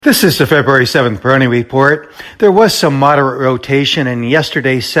This is the February 7th Peroni Report. There was some moderate rotation in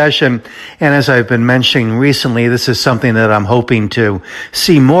yesterday's session, and as I've been mentioning recently, this is something that I'm hoping to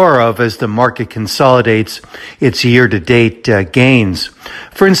see more of as the market consolidates its year-to-date gains.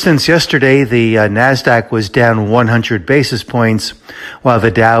 For instance, yesterday the NASDAQ was down 100 basis points, while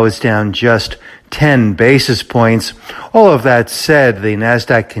the Dow is down just 10 basis points. All of that said, the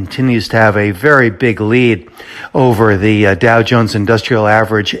NASDAQ continues to have a very big lead over the Dow Jones Industrial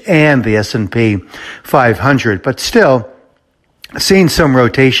Average and the S&P 500. But still, seeing some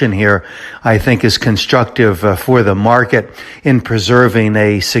rotation here, I think, is constructive for the market in preserving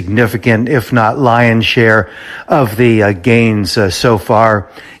a significant, if not lion's share, of the gains so far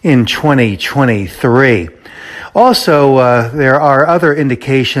in 2023. Also, there are other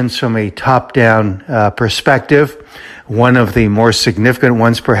indications from a top-down perspective. One of the more significant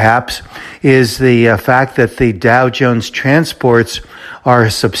ones, perhaps, is the fact that the Dow Jones transports are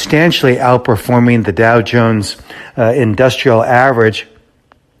substantially outperforming the Dow Jones Industrial Average.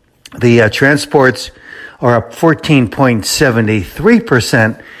 The transports are up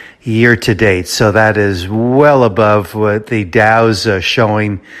 14.73% year to date. So that is well above what the Dow's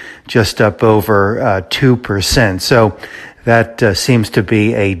showing, just up over 2%. So that seems to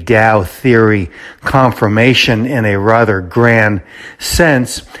be a Dow theory confirmation in a rather grand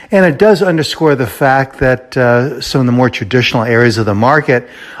sense. And it does underscore the fact that some of the more traditional areas of the market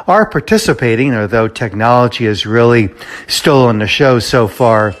are participating, although technology is really stolen the show so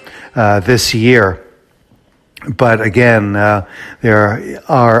far this year. But again, there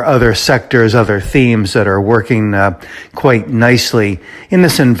are other sectors, other themes that are working quite nicely in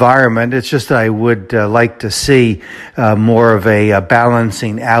this environment. It's just that I would like to see more of a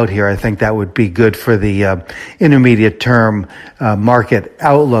balancing out here. I think that would be good for the intermediate term market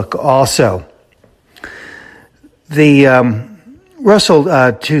outlook also. The Russell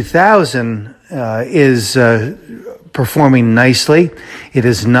 2000 is performing nicely. It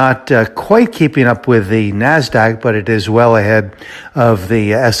is not quite keeping up with the NASDAQ, but it is well ahead of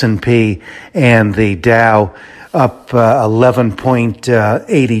the S&P and the Dow, up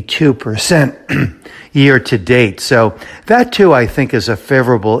 11.82% year to date. So that too, I think, is a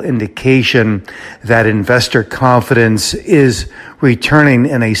favorable indication that investor confidence is returning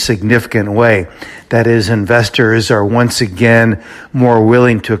in a significant way. That is, investors are once again more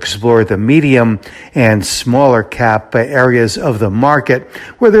willing to explore the medium and smaller cap areas of the market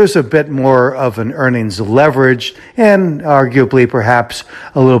where there's a bit more of an earnings leverage and arguably perhaps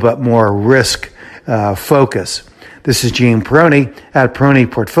a little bit more risk focus. This is Gene Peroni at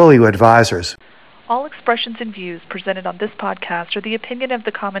Peroni Portfolio Advisors. All expressions and views presented on this podcast are the opinion of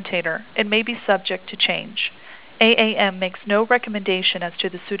the commentator and may be subject to change. AAM makes no recommendation as to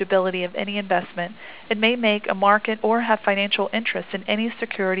the suitability of any investment and may make a market or have financial interest in any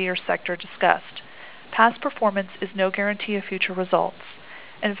security or sector discussed. Past performance is no guarantee of future results.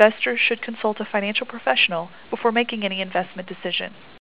 Investors should consult a financial professional before making any investment decision.